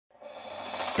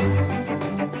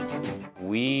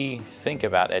We think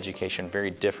about education very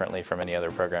differently from any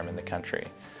other program in the country.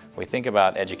 We think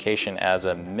about education as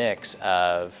a mix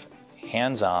of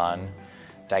hands-on,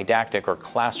 didactic or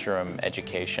classroom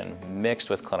education mixed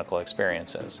with clinical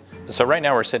experiences. So right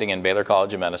now we're sitting in Baylor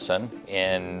College of Medicine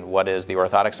in what is the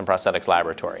Orthotics and Prosthetics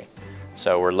Laboratory.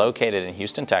 So we're located in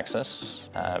Houston, Texas.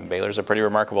 Baylor's a pretty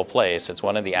remarkable place. It's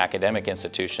one of the academic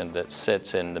institutions that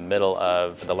sits in the middle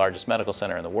of the largest medical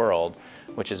center in the world,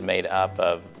 which is made up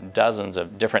of dozens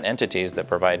of different entities that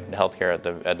provide healthcare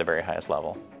at the very highest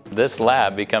level. This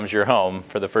lab becomes your home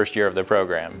for the first year of the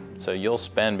program. So you'll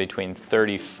spend between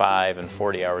 35 and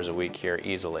 40 hours a week here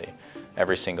easily,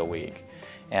 every single week.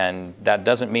 And that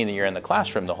doesn't mean that you're in the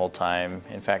classroom the whole time.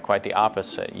 In fact, quite the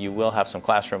opposite. You will have some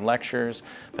classroom lectures,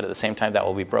 but at the same time that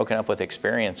will be broken up with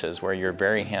experiences where you're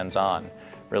very hands-on,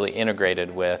 really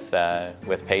integrated with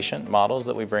patient models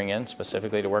that we bring in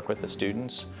specifically to work with the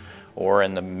students, or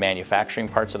in the manufacturing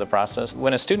parts of the process.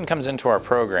 When a student comes into our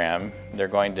program, they're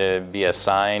going to be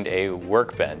assigned a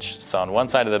workbench. So on one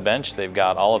side of the bench, they've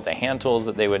got all of the hand tools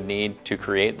that they would need to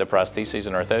create the prostheses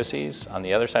and orthoses. On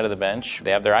the other side of the bench,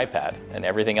 they have their iPad and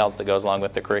everything else that goes along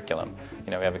with the curriculum.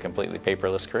 You know, we have a completely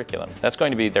paperless curriculum. That's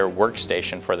going to be their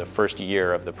workstation for the first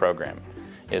year of the program,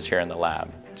 is here in the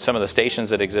lab. Some of the stations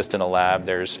that exist in the lab,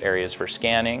 there's areas for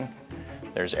scanning,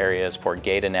 there's areas for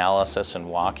gait analysis and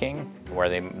walking, where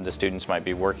the students might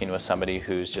be working with somebody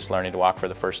who's just learning to walk for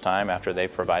the first time after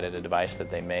they've provided a device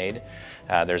that they made.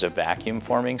 There's a vacuum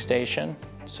forming station.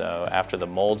 So after the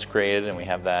mold's created and we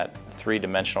have that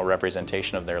three-dimensional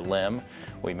representation of their limb,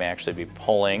 we may actually be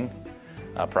pulling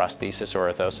a prosthesis or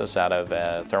orthosis out of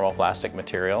a thermoplastic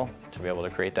material to be able to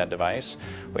create that device.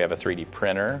 We have a 3D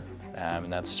printer.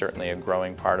 And that's certainly a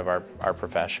growing part of our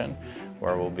profession,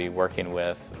 where we'll be working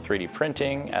with 3D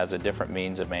printing as a different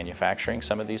means of manufacturing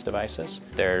some of these devices.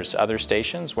 There's other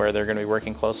stations where they're going to be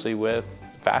working closely with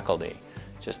faculty,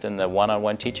 just in the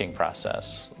one-on-one teaching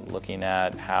process, looking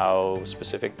at how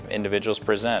specific individuals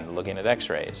present, looking at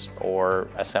x-rays, or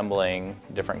assembling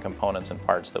different components and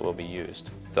parts that will be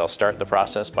used. They'll start the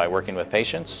process by working with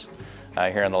patients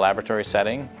here in the laboratory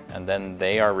setting, and then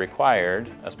they are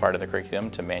required, as part of the curriculum,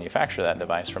 to manufacture that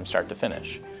device from start to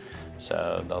finish.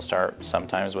 So they'll start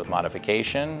sometimes with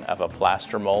modification of a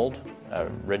plaster mold, a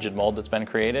rigid mold that's been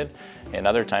created, and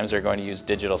other times they're going to use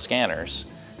digital scanners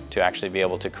to actually be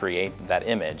able to create that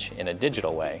image in a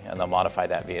digital way, and they'll modify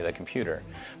that via the computer.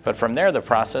 But from there, the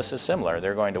process is similar.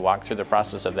 They're going to walk through the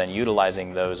process of then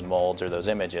utilizing those molds or those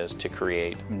images to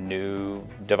create new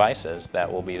devices that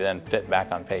will be then fit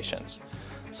back on patients.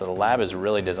 So the lab is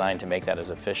really designed to make that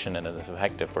as efficient and as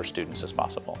effective for students as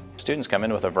possible. Students come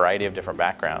in with a variety of different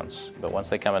backgrounds, but once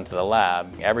they come into the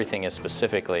lab, everything is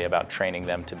specifically about training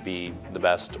them to be the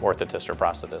best orthotist or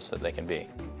prosthetist that they can be.